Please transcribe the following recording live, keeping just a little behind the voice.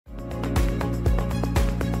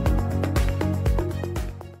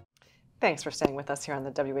Thanks for staying with us here on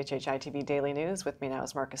the WHHI-TV Daily News. With me now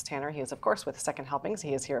is Marcus Tanner. He is, of course, with Second Helpings.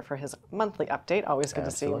 He is here for his monthly update. Always good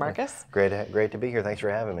to see you, Marcus. Great to be here. Thanks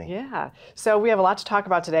for having me. Yeah. So we have a lot to talk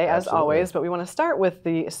about today, as always, but we want to start with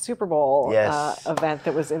the Super Bowl event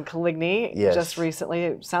that was in Coligny just recently.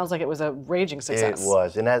 It sounds like it was a raging success. It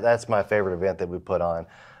was, and that's my favorite event that we put on.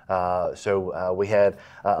 We had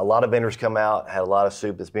a lot of vendors come out, had a lot of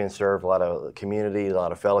soup that's being served, a lot of community, a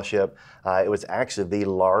lot of fellowship. It was actually the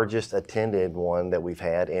largest attended one that we've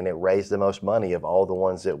had, and it raised the most money of all the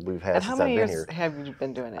ones that we've had since I've been here. And how many years have you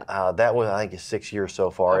been doing it? That was, I think, 6 years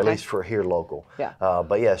so far, at least for here local. Yeah.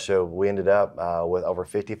 But yeah, so we ended up with over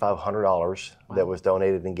 $5,500 that was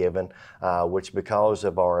donated and given, which because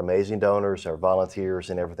of our amazing donors, our volunteers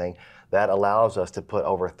and everything, that allows us to put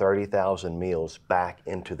over 30,000 meals back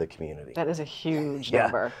into the community. That is a huge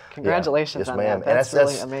number. Congratulations on that. That's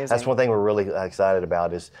really amazing. That's one thing we're really excited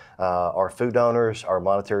about is our food donors, our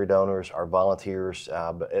monetary donors, our volunteers.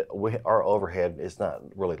 Our overhead is not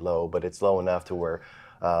really low, but it's low enough to where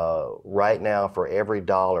right now for every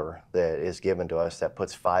dollar that is given to us, that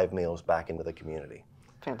puts 5 meals back into the community.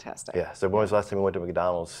 Fantastic. Yeah. So when was the last time we went to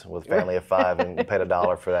McDonald's with a family of 5 and paid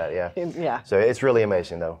 $1 for that? Yeah. Yeah. So it's really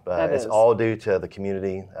amazing, though. It's all due to the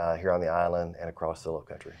community here on the island and across the Low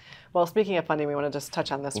Country. Well, speaking of funding, we want to just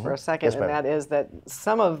touch on this for a second, and that is that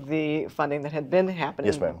some of the funding that had been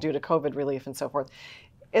happening due to COVID relief and so forth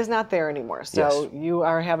is not there anymore. So you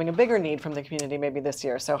are having a bigger need from the community maybe this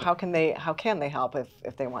year. So how can they help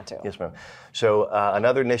if they want to? Yes, ma'am. So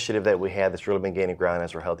another initiative that we had that's really been gaining ground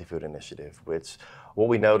is our Healthy Food Initiative, which what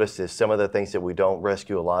we noticed is some of the things that we don't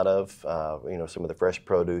rescue a lot of, some of the fresh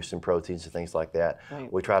produce and proteins and things like that. Right.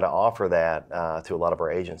 We try to offer that to a lot of our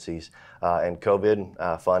agencies. And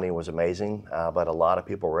COVID funding was amazing, but a lot of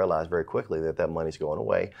people realized very quickly that money's going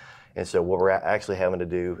away. And so what we're actually having to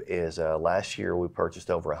do is last year we purchased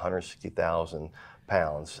over 160,000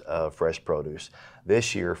 pounds of fresh produce.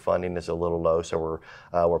 This year funding is a little low, so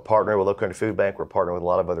we're partnering with Low Country Food Bank. We're partnering with a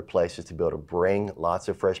lot of other places to be able to bring lots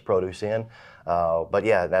of fresh produce in. But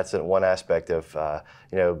yeah, that's one aspect of I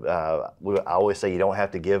always say you don't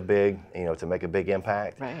have to give big, to make a big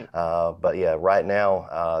impact. Right. But yeah, right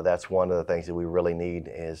now that's one of the things that we really need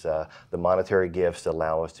is the monetary gifts to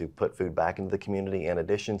allow us to put food back into the community in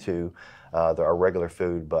addition to our regular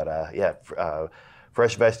food. But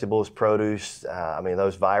fresh vegetables, produce,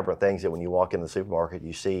 those vibrant things that when you walk in the supermarket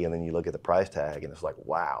you see and then you look at the price tag and it's like,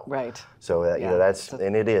 wow. Right. So,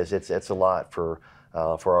 and it's a lot for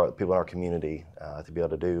our people in our community to be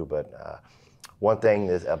able to do. But one thing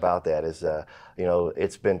about that is,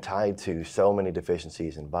 it's been tied to so many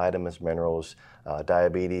deficiencies in vitamins, minerals,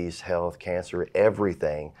 diabetes, health, cancer,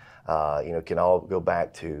 everything. Can all go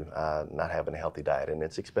back to not having a healthy diet, and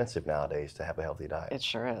it's expensive nowadays to have a healthy diet. It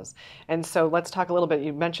sure is. And so let's talk a little bit.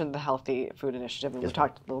 You mentioned the Healthy Food Initiative, and we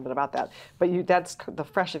talked a little bit about that. But that's the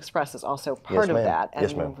Fresh Xpress is also part of that. And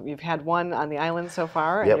yes, ma'am. You've had one on the island so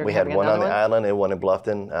far. Yep, we had one on the island and one in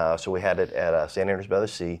Bluffton. So we had it at St. Andrews by the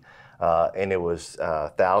Sea. And it was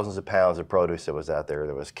thousands of pounds of produce that was out there.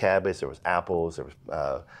 There was cabbage, there was apples, there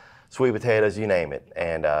was sweet potatoes, you name it.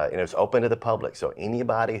 And it's open to the public, so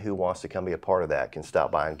anybody who wants to come be a part of that can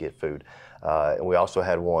stop by and get food. And we also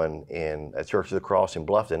had one in Church of the Cross in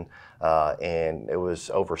Bluffton, and it was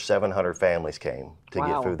over 700 families came to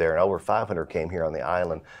get food there, and over 500 came here on the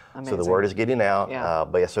island. Amazing. So the word is getting out.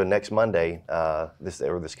 So next Monday,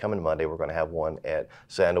 this coming Monday, we're going to have one at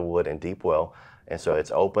Sandalwood and Deepwell. And so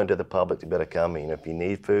it's open to the public to be able to come. If you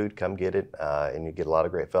need food, come get it, and you get a lot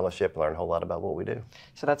of great fellowship and learn a whole lot about what we do.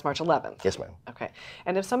 So that's March 11th? Yes, ma'am. Okay.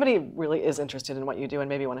 And if somebody really is interested in what you do and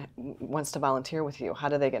maybe wants to volunteer with you, how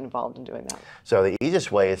do they get involved in doing that? So the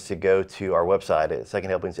easiest way is to go to our website at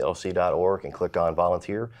secondhelpingslc.org and click on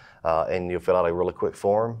volunteer, and you'll fill out a really quick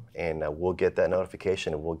form, and we'll get that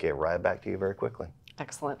notification, and we'll get right back to you very quickly.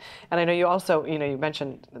 Excellent. And I know you also, you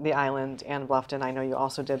mentioned the island and Bluffton. I know you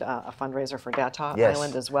also did a fundraiser for Gataw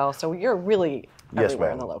Island as well. So you're really everywhere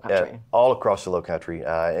in the Low Country. All across the Low Country.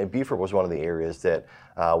 And Beaufort was one of the areas that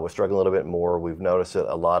was struggling a little bit more. We've noticed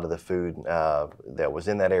that a lot of the food that was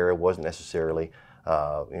in that area wasn't necessarily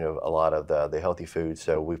a lot of the healthy food,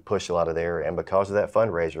 so we've pushed a lot of there, and because of that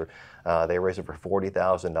fundraiser, they raised over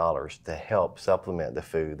 $40,000 to help supplement the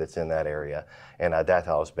food that's in that area, and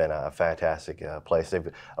Gataw has been a fantastic place.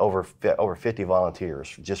 They've over 50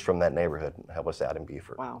 volunteers just from that neighborhood help us out in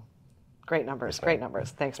Beaufort. Wow, great numbers, great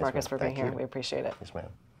numbers. Thanks, Marcus, for being here. We appreciate it. Yes, ma'am.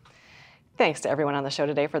 Thanks to everyone on the show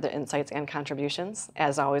today for their insights and contributions.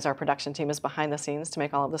 As always, our production team is behind the scenes to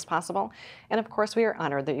make all of this possible. And of course, we are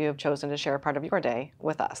honored that you have chosen to share a part of your day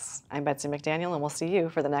with us. I'm Betsy McDaniel, and we'll see you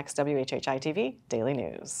for the next WHHI-TV Daily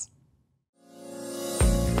News.